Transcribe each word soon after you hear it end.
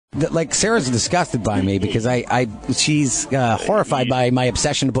Like, Sarah's disgusted by me because she's horrified by my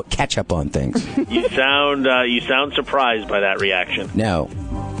obsession to put ketchup on things. You sound surprised by that reaction. No.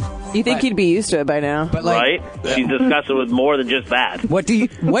 You think you'd be used to it by now, But like, right? She's disgusted with more than just that. do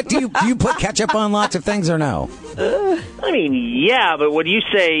you put ketchup on lots of things or no? I mean, yeah, but when you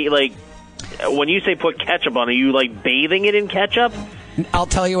say put ketchup on, are you like bathing it in ketchup? I'll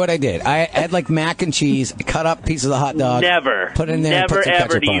tell you what I did. I had like mac and cheese, cut up pieces of hot dog. Never. Put it in there and put some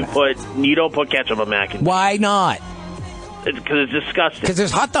Never ketchup do on you don't put ketchup on mac and cheese. Why not? Because it's disgusting. Because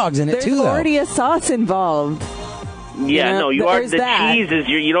there's hot dogs in it there's too, though. already a sauce involved. Yeah, no, you are. there's The that. cheese is.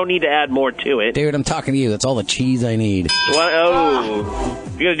 You don't need to add more to it. Dude, I'm talking to you. That's all the cheese I need. If you're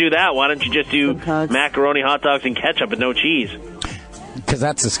gonna do that, why don't you just do macaroni, hot dogs, and ketchup and no cheese? Because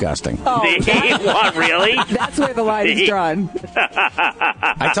that's disgusting. Oh, What, really? that's where the line is drawn.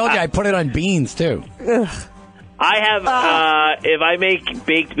 I told you I put it on beans too. I have, if I make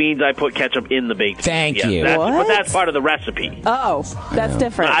baked beans, I put ketchup in the baked Thank beans. you. But that's part of the recipe. Oh, that's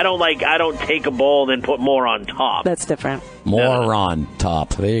different. I don't take a bowl and then put more on top. That's different. More on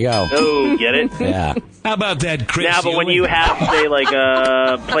top. There you go. Oh, get it? Yeah. How about that, Chris? Now, but when you have, say, like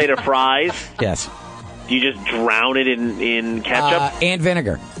a plate of fries, Yes. do you just drown it in ketchup? And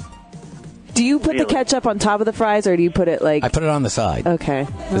vinegar. Do you put the Really? ketchup on top of the fries, or do you put it like... I put it on the side. Okay.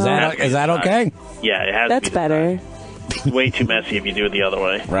 Is that okay? Yeah, it has That's to be better. It's way too messy if you do it the other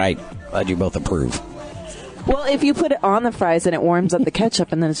way. Right. Glad you both approve. Well, if you put it on the fries, then it warms up the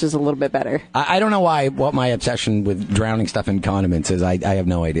ketchup, and then it's just a little bit better. I don't know what my obsession with drowning stuff in condiments is. I have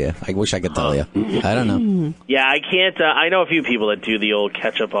no idea. I wish I could tell you. I don't know. Yeah, I can't. I know a few people that do the old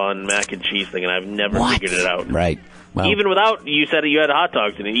ketchup on mac and cheese thing, and I've never figured it out. Right. Well, Even without, you said you had hot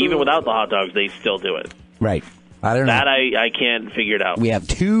dogs in it. Even without the hot dogs, they still do it. right. I don't know. That I can't figure it out. We have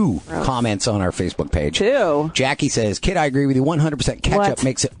 2 comments on our Facebook page. 2? Jackie says, "Kid, I agree with you. 100% ketchup What?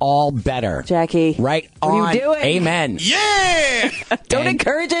 makes it all better." Jackie. Right What on. are you doing? Amen. Yeah! Don't And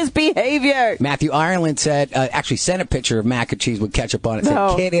encourage his behavior. Matthew Ireland said, actually sent a picture of mac and cheese with ketchup on it. Said,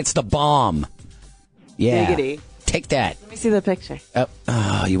 No. "Kid, it's the bomb." Yeah. Giggity. Take that. Let me see the picture.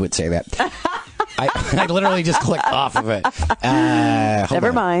 Oh, you would say that. I literally just clicked off of it. Hold Never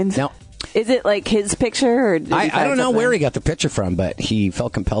on. mind. No. Is it like his picture? Or did he I find don't know something? where he got the picture from, but he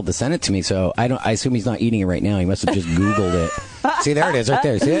felt compelled to send it to me. So I assume he's not eating it right now. He must have just Googled it. See, there it is, right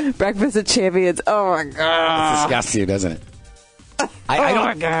there. See it? Breakfast of Champions. Oh my god. It disgusts you, doesn't it?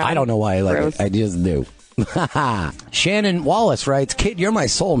 I don't know why I like Gross. it. I just do. Shannon Wallace writes, "Kid, you're my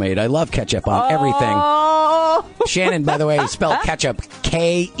soulmate. I love ketchup on everything." Oh. Shannon, by the way, spelled ketchup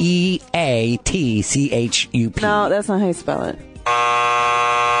Keatchup. No, that's not how you spell it.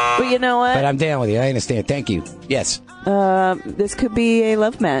 But you know But what? I'm down with you. I understand. Thank you. Yes, This could be a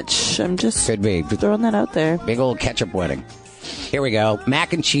love match. I'm just could be. throwing that out there. Big old ketchup wedding. Here we go.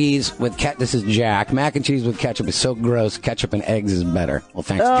 Mac and cheese with This is Jack. Mac and cheese with ketchup is so gross. Ketchup and eggs is better. Well,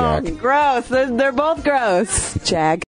 thanks, Oh, Jack. gross. They're both gross. Jag.